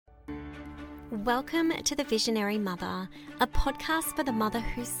Welcome to The Visionary Mother, a podcast for the mother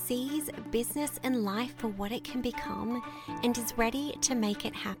who sees business and life for what it can become and is ready to make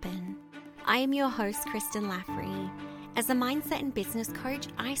it happen. I am your host, Kristen Laffrey. As a mindset and business coach,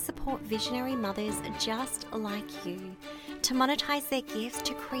 I support visionary mothers just like you to monetize their gifts,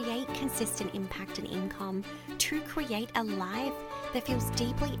 to create consistent impact and income, to create a life that feels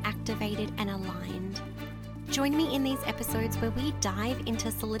deeply activated and aligned. Join me in these episodes where we dive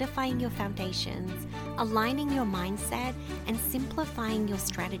into solidifying your foundations, aligning your mindset, and simplifying your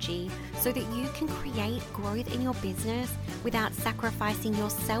strategy so that you can create growth in your business without sacrificing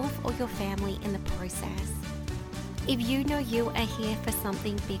yourself or your family in the process. If you know you are here for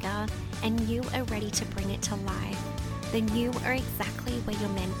something bigger and you are ready to bring it to life, then you are exactly where you're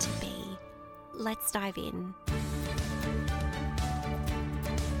meant to be. Let's dive in.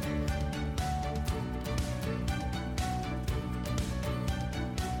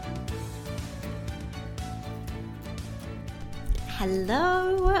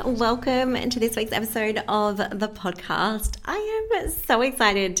 Hello, welcome to this week's episode of the podcast. I am so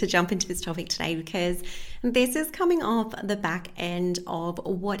excited to jump into this topic today because this is coming off the back end of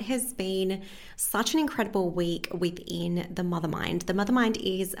what has been such an incredible week within the Mothermind. The Mothermind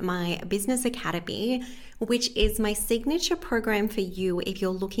is my business academy, which is my signature program for you if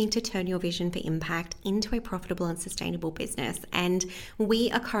you're looking to turn your vision for impact into a profitable and sustainable business. And we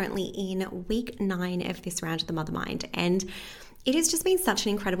are currently in week 9 of this round of the Mothermind. And it has just been such an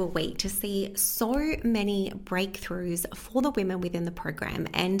incredible week to see so many breakthroughs for the women within the program.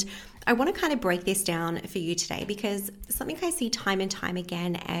 And I want to kind of break this down for you today because something I see time and time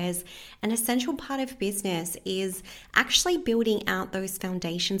again as an essential part of business is actually building out those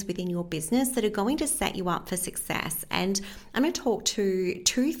foundations within your business that are going to set you up for success. And I'm going to talk to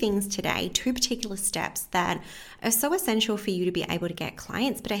 2 things today, 2 particular steps that are so essential for you to be able to get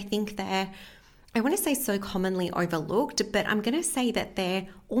clients, but I think I want to say so commonly overlooked, but I'm going to say that they're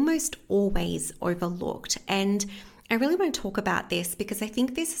almost always overlooked. And I really want to talk about this because I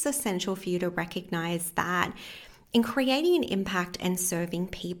think this is essential for you to recognize that in creating an impact and serving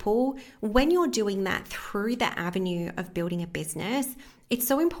people, when you're doing that through the avenue of building a business, it's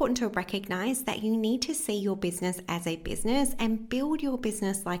so important to recognize that you need to see your business as a business and build your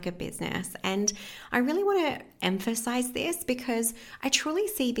business like a business. And I really want to emphasize this because I truly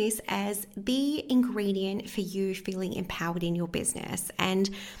see this as the ingredient for you feeling empowered in your business. And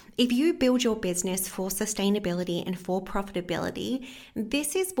if you build your business for sustainability and for profitability,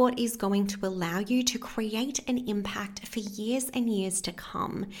 this is what is going to allow you to create an impact for years and years to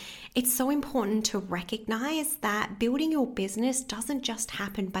come. It's so important to recognize that building your business doesn't just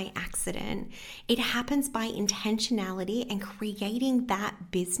happen by accident. It happens by intentionality and creating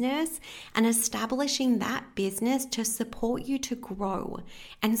that business and establishing that business to support you to grow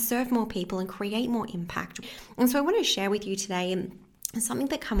and serve more people and create more impact. And so I want to share with you today something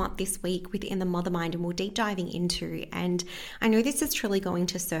that come up this week within the Mothermind and we're deep diving into. And I know this is truly going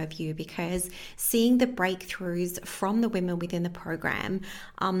to serve you because seeing the breakthroughs from the women within the program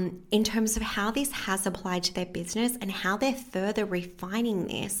in terms of how this has applied to their business and how they're further refining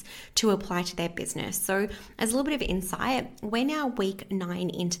this to apply to their business. So as a little bit of insight, we're now week 9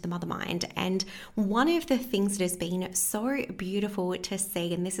 into the Mothermind. And one of the things that has been so beautiful to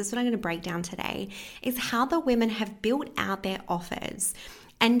see, and this is what I'm going to break down today, is how the women have built out their offers.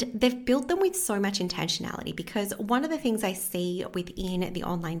 And they've built them with so much intentionality because one of the things I see within the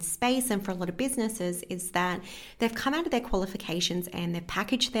online space and for a lot of businesses is that they've come out of their qualifications and they've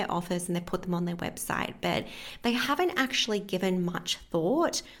packaged their offers and they've put them on their website, but they haven't actually given much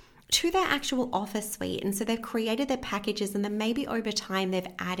thought to their actual offer suite. And so they've created their packages and then maybe over time they've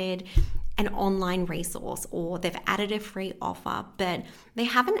added an online resource or they've added a free offer, but they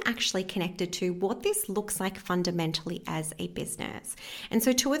haven't actually connected to what this looks like fundamentally as a business. And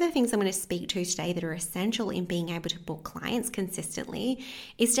so 2 of the things I'm going to speak to today that are essential in being able to book clients consistently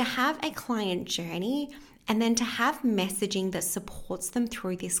is to have a client journey and then to have messaging that supports them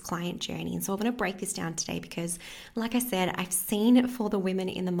through this client journey. And so I'm going to break this down today because, like I said, I've seen for the women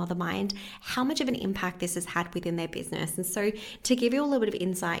in the Mothermind how much of an impact this has had within their business. And so to give you a little bit of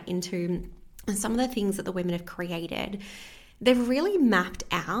insight into some of the things that the women have created, they've really mapped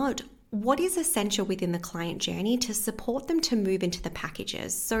out what is essential within the client journey to support them to move into the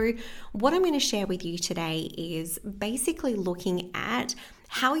packages. So what I'm going to share with you today is basically looking at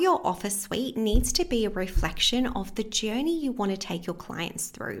how your offer suite needs to be a reflection of the journey you want to take your clients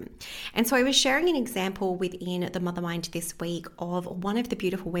through. And so I was sharing an example within the Mothermind this week of one of the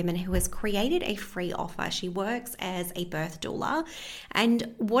beautiful women who has created a free offer. She works as a birth doula.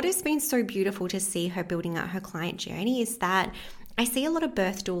 And what has been so beautiful to see her building out her client journey is that I see a lot of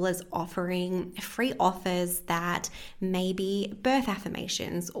birth doulas offering free offers that may be birth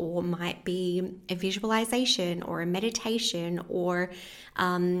affirmations, or might be a visualization or a meditation, or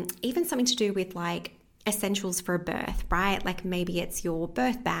even something to do with like essentials for a birth, right? Like maybe it's your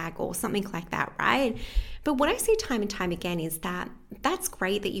birth bag or something like that, right? But what I see time and time again is that that's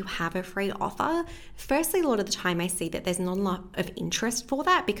great that you have a free offer. Firstly, a lot of the time I see that there's not a lot of interest for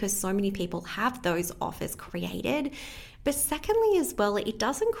that because so many people have those offers created. But secondly as well, it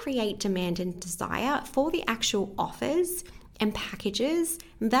doesn't create demand and desire for the actual offers and packages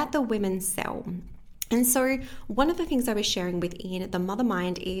that the women sell. And so one of the things I was sharing within the Mother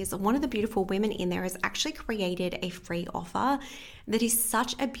Mind is one of the beautiful women in there has actually created a free offer that is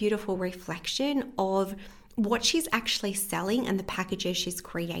such a beautiful reflection of what she's actually selling and the packages she's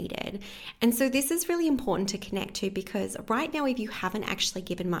created. And so this is really important to connect to, because right now, if you haven't actually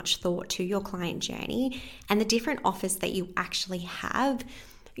given much thought to your client journey and the different offers that you actually have,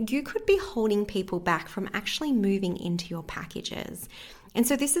 you could be holding people back from actually moving into your packages. And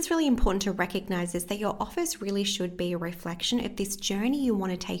so this is really important to recognize, is that your offers really should be a reflection of this journey you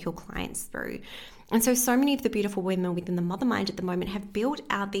want to take your clients through. And so many of the beautiful women within the Mother Mind at the moment have built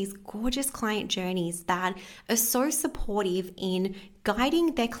out these gorgeous client journeys that are so supportive in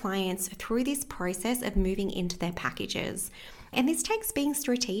guiding their clients through this process of moving into their packages. And this takes being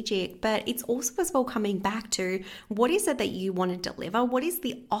strategic, but it's also as well coming back to what is it that you want to deliver? What is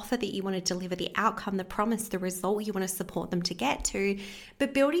the offer that you want to deliver, the outcome, the promise, the result you want to support them to get to?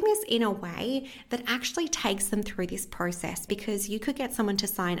 But building this in a way that actually takes them through this process, because you could get someone to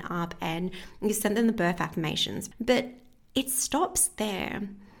sign up and you send them the birth affirmations, but it stops there.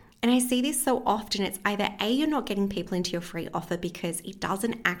 And I see this so often. It's either A, you're not getting people into your free offer because it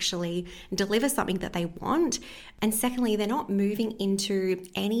doesn't actually deliver something that they want. And secondly, they're not moving into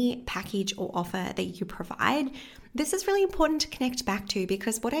any package or offer that you provide. This is really important to connect back to,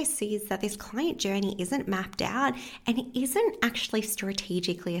 because what I see is that this client journey isn't mapped out and it isn't actually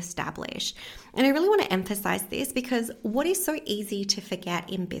strategically established. And I really want to emphasize this, because what is so easy to forget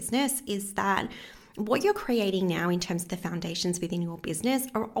in business is that what you're creating now in terms of the foundations within your business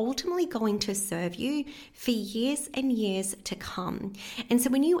are ultimately going to serve you for years and years to come. And so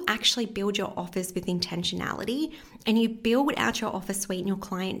when you actually build your offers with intentionality and you build out your offer suite and your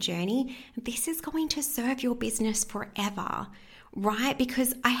client journey, this is going to serve your business forever. Right?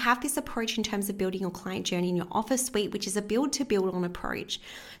 Because I have this approach in terms of building your client journey in your offer suite, which is a build to build on approach.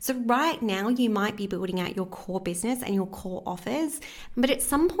 So right now you might be building out your core business and your core offers, but at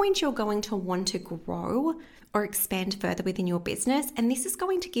some point you're going to want to grow or expand further within your business. And this is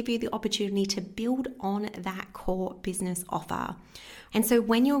going to give you the opportunity to build on that core business offer. And so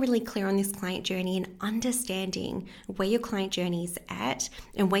when you're really clear on this client journey and understanding where your client journey is at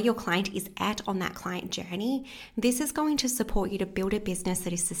and where your client is at on that client journey, this is going to support you to build a business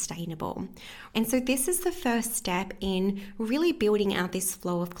that is sustainable. And so this is the first step in really building out this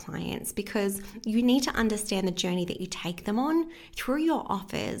flow of clients, because you need to understand the journey that you take them on through your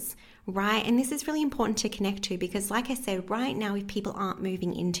offers. Right? And this is really important to connect to, because like I said, right now, if people aren't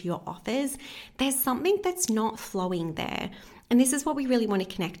moving into your offers, there's something that's not flowing there. And this is what we really want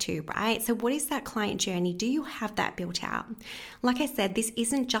to connect to, right? So what is that client journey? Do you have that built out? Like I said, this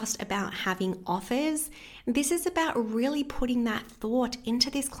isn't just about having offers. This is about really putting that thought into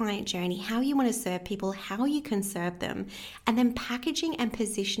this client journey, how you want to serve people, how you can serve them, and then packaging and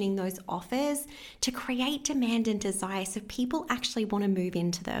positioning those offers to create demand and desire so people actually want to move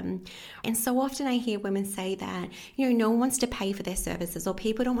into them. And so often I hear women say that, no one wants to pay for their services, or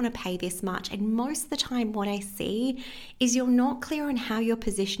people don't want to pay this much. And most of the time what I see is you're not clear on how you're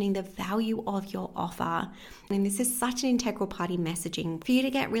positioning the value of your offer. And this is such an integral part in messaging for you to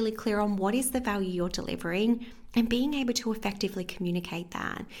get really clear on what is the value you're delivering and being able to effectively communicate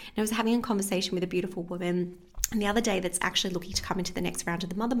that. And I was having a conversation with a beautiful woman the other day that's actually looking to come into the next round of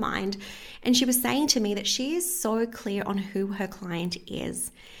the Mother Mind. And she was saying to me that she is so clear on who her client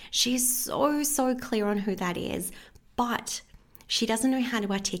is. She is so clear on who that is, but she doesn't know how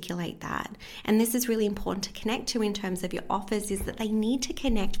to articulate that. And this is really important to connect to in terms of your offers, is that they need to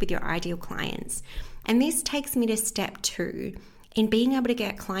connect with your ideal clients. And this takes me to step 2 in being able to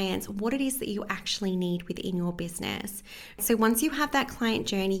get clients what it is that you actually need within your business. So once you have that client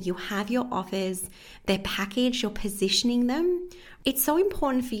journey, you have your offers, they're packaged, you're positioning them. It's so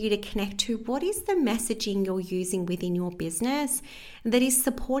important for you to connect to what is the messaging you're using within your business that is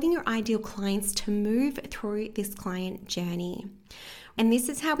supporting your ideal clients to move through this client journey. And this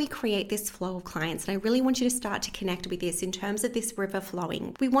is how we create this flow of clients. And I really want you to start to connect with this in terms of this river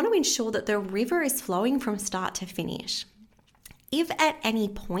flowing. We want to ensure that the river is flowing from start to finish. If at any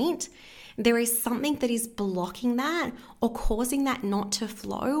point there is something that is blocking that or causing that not to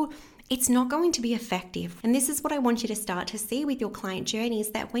flow, it's not going to be effective. And this is what I want you to start to see with your client journey,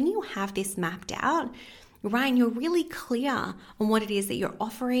 is that when you have this mapped out, right, and you're really clear on what it is that you're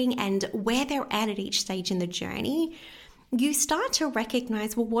offering and where they're at each stage in the journey, you start to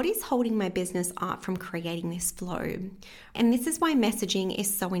recognize, well, what is holding my business up from creating this flow? And this is why messaging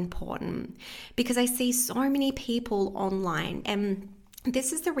is so important, because I see so many people online, and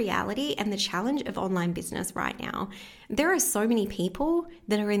this is the reality and the challenge of online business right now. There are so many people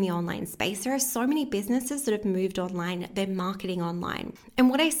that are in the online space. There are so many businesses that have moved online. They're marketing online. And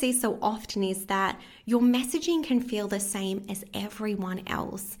what I see so often is that your messaging can feel the same as everyone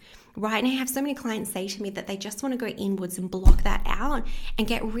else, right? And I have so many clients say to me that they just want to go inwards and block that out and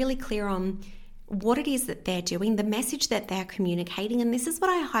get really clear on what it is that they're doing, the message that they're communicating. And this is what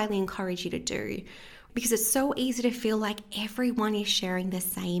I highly encourage you to do, because it's so easy to feel like everyone is sharing the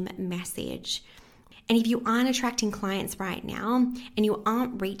same message. And if you aren't attracting clients right now and you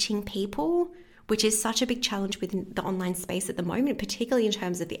aren't reaching people, which is such a big challenge within the online space at the moment, particularly in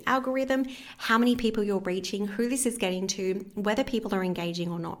terms of the algorithm, how many people you're reaching, who this is getting to, whether people are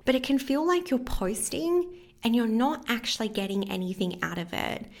engaging or not. But it can feel like you're posting and you're not actually getting anything out of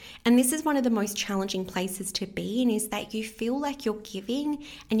it. And this is one of the most challenging places to be in, is that you feel like you're giving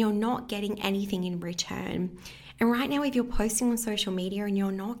and you're not getting anything in return. And right now, if you're posting on social media and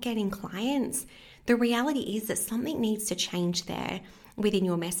you're not getting clients, the reality is that something needs to change there within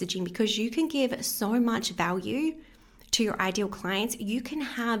your messaging, because you can give so much value to your ideal clients. You can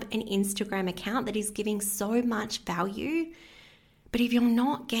have an Instagram account that is giving so much value, but if you're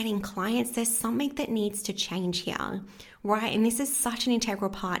not getting clients, there's something that needs to change here, right? And this is such an integral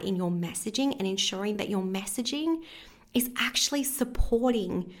part in your messaging and ensuring that your messaging is actually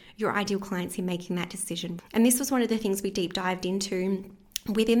supporting your ideal clients in making that decision. And this was one of the things we deep dived into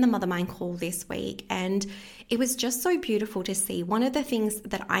within the Mother Mind call this week. And it was just so beautiful to see. One of the things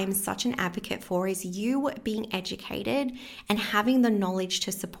that I'm such an advocate for is you being educated and having the knowledge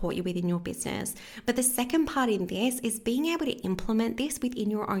to support you within your business. But the second part in this is being able to implement this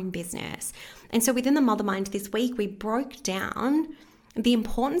within your own business. And so within the Mother Mind this week, we broke down the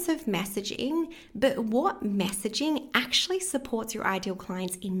importance of messaging, but what messaging actually supports your ideal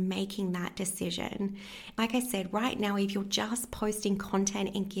clients in making that decision. Like I said, right now, if you're just posting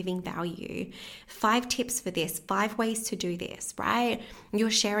content and giving value, 5 tips for this, 5 ways to do this, right? You're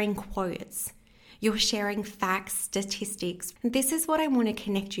sharing quotes. You're sharing facts, statistics. This is what I want to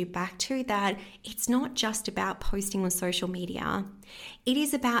connect you back to, that it's not just about posting on social media. It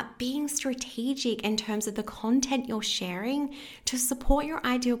is about being strategic in terms of the content you're sharing to support your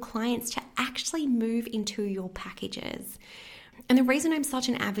ideal clients to actually move into your packages. And the reason I'm such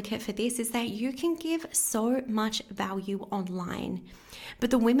an advocate for this is that you can give so much value online. But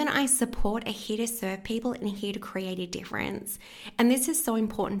the women I support are here to serve people and here to create a difference. And this is so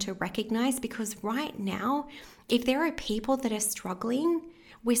important to recognize, because right now, if there are people that are struggling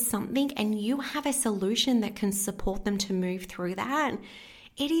with something and you have a solution that can support them to move through that,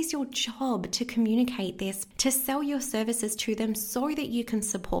 it is your job to communicate this, to sell your services to them so that you can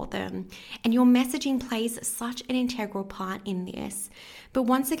support them. And your messaging plays such an integral part in this. But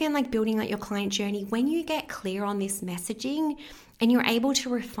once again, like building out your client journey, when you get clear on this messaging and you're able to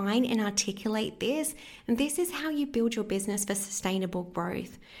refine and articulate this, and this is how you build your business for sustainable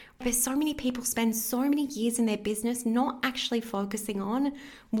growth. But so many people spend so many years in their business not actually focusing on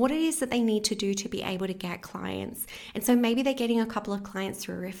what it is that they need to do to be able to get clients. And so maybe they're getting a couple of clients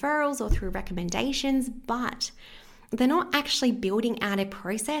through referrals or through recommendations, but they're not actually building out a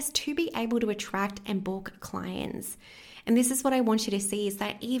process to be able to attract and book clients. And this is what I want you to see, is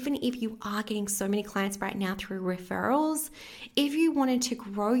that even if you are getting so many clients right now through referrals, if you wanted to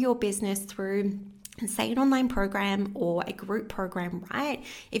grow your business through, say, an online program or a group program, right?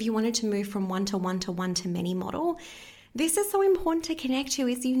 If you wanted to move from one-to-one to one-to-many model, this is so important to connect to,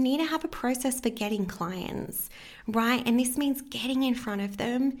 is you need to have a process for getting clients, right? And this means getting in front of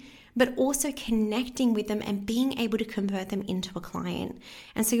them, but also connecting with them and being able to convert them into a client.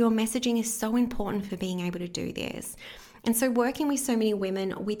 And so your messaging is so important for being able to do this. And so working with so many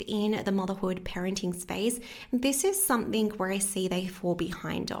women within the motherhood parenting space, this is something where I see they fall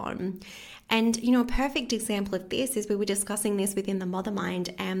behind on. And, a perfect example of this is we were discussing this within the Mother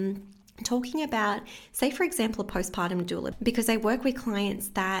Mind, talking about, say, for example, a postpartum doula, because I work with clients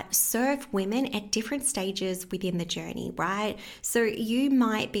that serve women at different stages within the journey, right? So you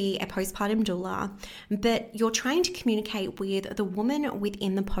might be a postpartum doula, but you're trying to communicate with the woman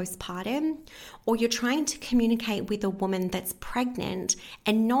within the postpartum, or you're trying to communicate with a woman that's pregnant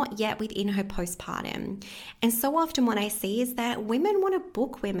and not yet within her postpartum. And so often what I see is that women want to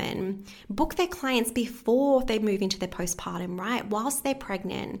book their clients before they move into their postpartum, right? Whilst they're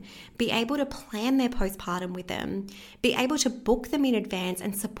pregnant, be able to plan their postpartum with them, be able to book them in advance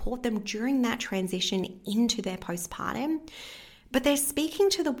and support them during that transition into their postpartum. But they're speaking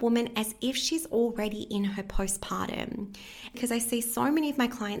to the woman as if she's already in her postpartum. Because I see so many of my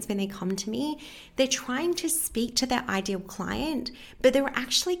clients when they come to me, they're trying to speak to their ideal client, but they're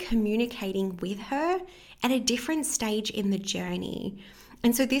actually communicating with her at a different stage in the journey.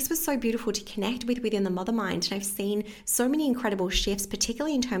 And so this was so beautiful to connect with within the Mother Mind. And I've seen so many incredible shifts,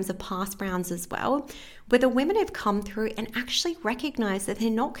 particularly in terms of past rounds as well, where the women have come through and actually recognize that they're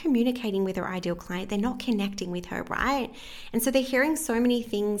not communicating with their ideal client. They're not connecting with her, right? And so they're hearing so many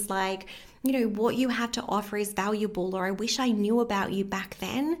things like, what you have to offer is valuable, or I wish I knew about you back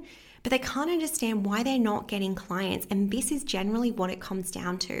then. But they can't understand why they're not getting clients. And this is generally what it comes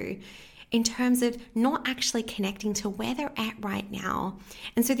down to, in terms of not actually connecting to where they're at right now.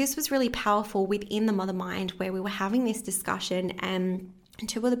 And so this was really powerful within the Mother Mind, where we were having this discussion, and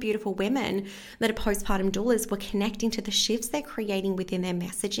two of the beautiful women that are postpartum doulas were connecting to the shifts they're creating within their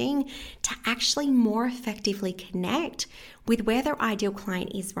messaging to actually more effectively connect with where their ideal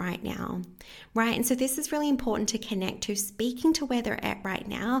client is right now, right? And so this is really important to connect to, speaking to where they're at right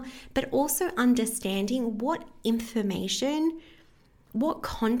now, but also understanding what information, what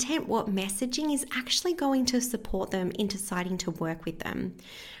content, what messaging is actually going to support them in deciding to work with them.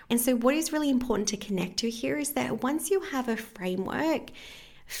 And so what is really important to connect to here is that once you have a framework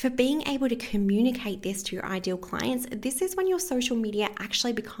for being able to communicate this to your ideal clients, this is when your social media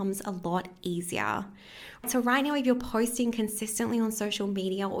actually becomes a lot easier. So right now, if you're posting consistently on social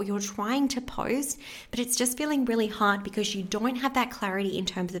media, or you're trying to post, but it's just feeling really hard because you don't have that clarity in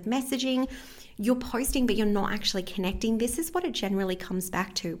terms of messaging, you're posting, but you're not actually connecting. This is what it generally comes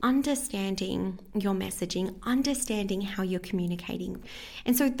back to: understanding your messaging, understanding how you're communicating.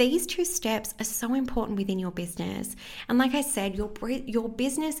 And so these two steps are so important within your business. And like I said, your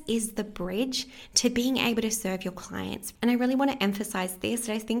business is the bridge to being able to serve your clients. And I really want to emphasize this,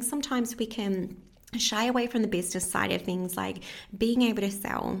 that I think sometimes we can shy away from the business side of things, like being able to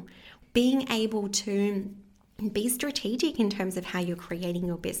sell, being able to be strategic in terms of how you're creating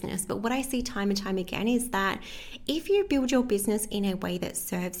your business. But what I see time and time again is that if you build your business in a way that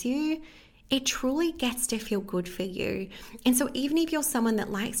serves you, it truly gets to feel good for you. And so even if you're someone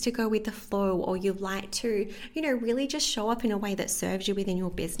that likes to go with the flow, or you like to, really just show up in a way that serves you within your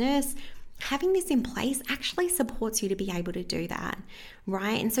business, having this in place actually supports you to be able to do that,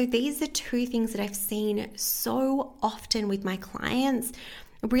 right? And so these are two things that I've seen so often with my clients,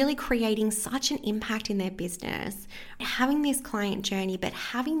 really creating such an impact in their business, having this client journey, but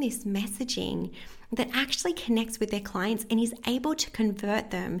having this messaging that actually connects with their clients and is able to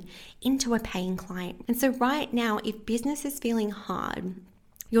convert them into a paying client. And so right now, if business is feeling hard,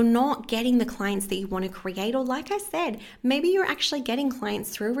 you're not getting the clients that you want to create, or like I said, maybe you're actually getting clients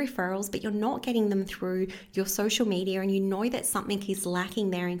through referrals, but you're not getting them through your social media, and you know that something is lacking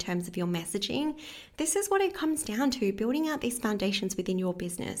there in terms of your messaging. This is what it comes down to, building out these foundations within your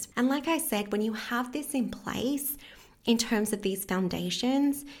business. And like I said, when you have this in place in terms of these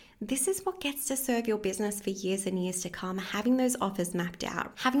foundations, this is what gets to serve your business for years and years to come, having those offers mapped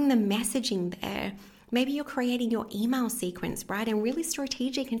out, having the messaging there. Maybe you're creating your email sequence, right? And really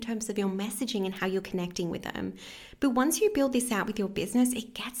strategic in terms of your messaging and how you're connecting with them. But once you build this out with your business,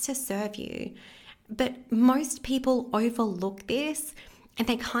 it gets to serve you. But most people overlook this, and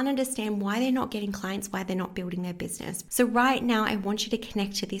they can't understand why they're not getting clients, why they're not building their business. So right now, I want you to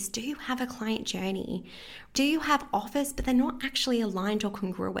connect to this. Do you have a client journey? Do you have offers, but they're not actually aligned or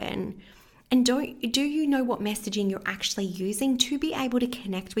congruent? And do you know what messaging you're actually using to be able to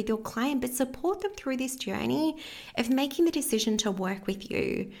connect with your client, but support them through this journey of making the decision to work with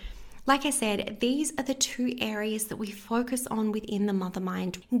you? Like I said, these are the two areas that we focus on within the Mother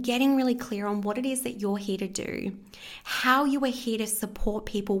Mind, getting really clear on what it is that you're here to do, how you are here to support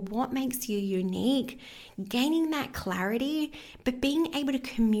people, what makes you unique, gaining that clarity, but being able to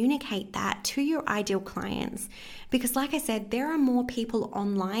communicate that to your ideal clients. Because like I said, there are more people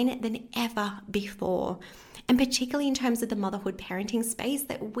online than ever before. And particularly in terms of the motherhood parenting space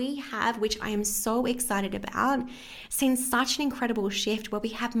that we have, which I am so excited about, seen such an incredible shift where we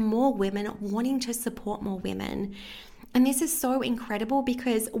have more women wanting to support more women. And this is so incredible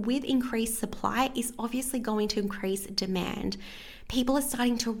because with increased supply is obviously going to increase demand. People are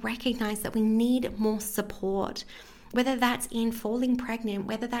starting to recognize that we need more support, whether that's in falling pregnant,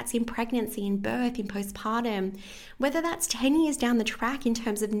 whether that's in pregnancy, in birth, in postpartum, whether that's 10 years down the track in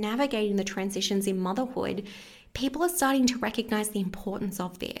terms of navigating the transitions in motherhood. People are starting to recognize the importance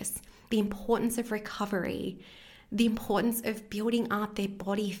of this, the importance of recovery, the importance of building up their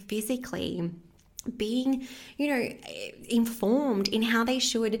body physically, being, informed in how they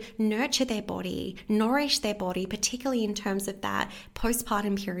should nurture their body, nourish their body, particularly in terms of that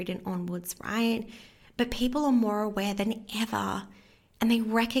postpartum period and onwards, right? But people are more aware than ever, and they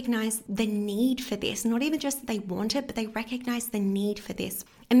recognize the need for this. Not even just that they want it, but they recognize the need for this.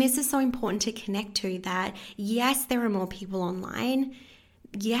 And this is so important to connect to, that yes, there are more people online.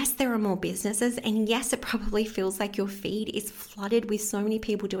 Yes, there are more businesses, and yes, it probably feels like your feed is flooded with so many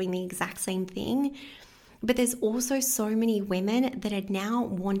people doing the exact same thing. But there's also so many women that are now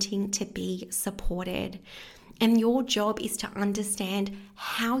wanting to be supported. And your job is to understand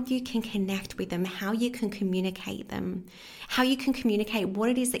how you can connect with them, how you can communicate them, how you can communicate what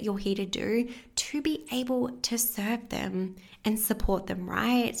it is that you're here to do to be able to serve them and support them,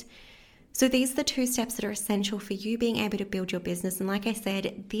 right? So these are the 2 steps that are essential for you being able to build your business. And like I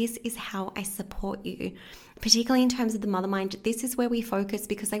said, this is how I support you, particularly in terms of the mother mind. This is where we focus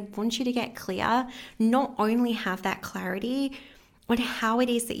because I want you to get clear, not only have that clarity on how it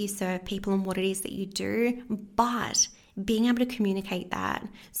is that you serve people and what it is that you do, but being able to communicate that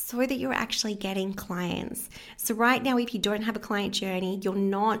so that you're actually getting clients. So right now, if you don't have a client journey, you're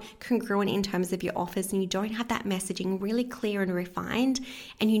not congruent in terms of your offers, and you don't have that messaging really clear and refined,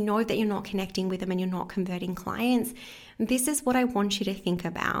 and you know that you're not connecting with them and you're not converting clients, this is what I want you to think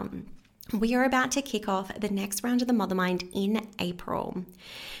about. We are about to kick off the next round of the Mother Mind in April.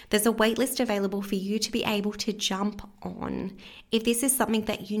 There's a waitlist available for you to be able to jump on. If this is something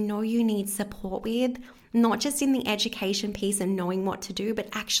that you know you need support with, not just in the education piece and knowing what to do, but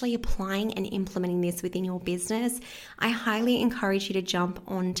actually applying and implementing this within your business, I highly encourage you to jump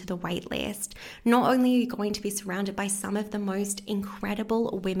onto the waitlist. Not only are you going to be surrounded by some of the most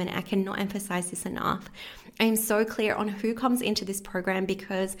incredible women, I cannot emphasize this enough. I am so clear on who comes into this program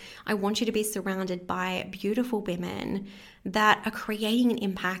because I want you to be surrounded by beautiful women that are creating an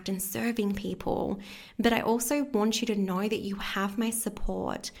impact and serving people. But I also want you to know that you have my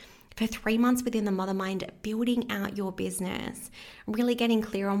support for 3 months within the Mother Mind, building out your business, really getting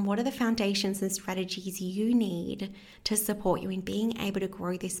clear on what are the foundations and strategies you need to support you in being able to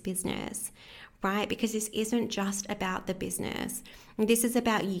grow this business, right? Because this isn't just about the business. This is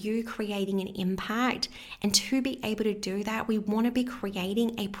about you creating an impact. And to be able to do that, we want to be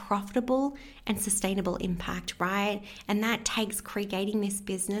creating a profitable and sustainable impact, right? And that takes creating this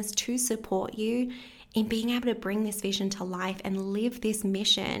business to support you in being able to bring this vision to life and live this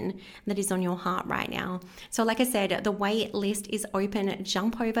mission that is on your heart right now. So like I said, the wait list is open.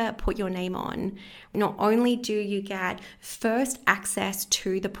 Jump over, put your name on. Not only do you get first access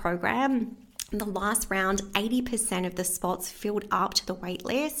to the program, the last round, 80% of the spots filled up to the wait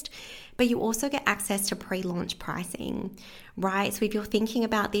list, but you also get access to pre-launch pricing, right? So if you're thinking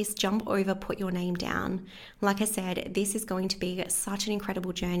about this, jump over, put your name down. Like I said, this is going to be such an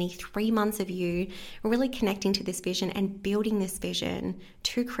incredible journey, 3 months of you really connecting to this vision and building this vision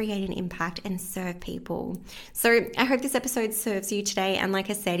to create an impact and serve people. So I hope this episode serves you today. And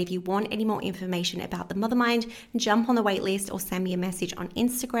like I said, if you want any more information about the Mother Mind, jump on the wait list or send me a message on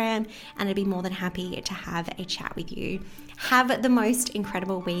Instagram, and I'd be more than happy to have a chat with you. Have the most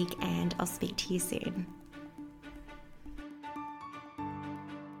incredible week, and I'll speak to you soon.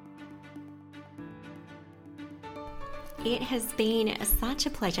 It has been such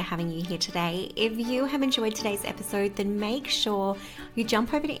a pleasure having you here today. If you have enjoyed today's episode, then make sure you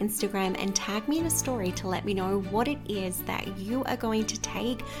jump over to Instagram and tag me in a story to let me know what it is that you are going to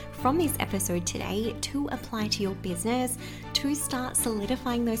take from this episode today to apply to your business, to start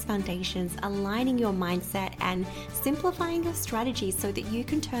solidifying those foundations, aligning your mindset, and simplifying your strategies so that you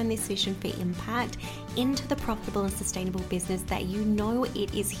can turn this vision for impact into the profitable and sustainable business that you know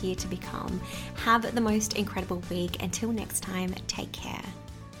it is here to become. Have the most incredible week. Until next time, take care.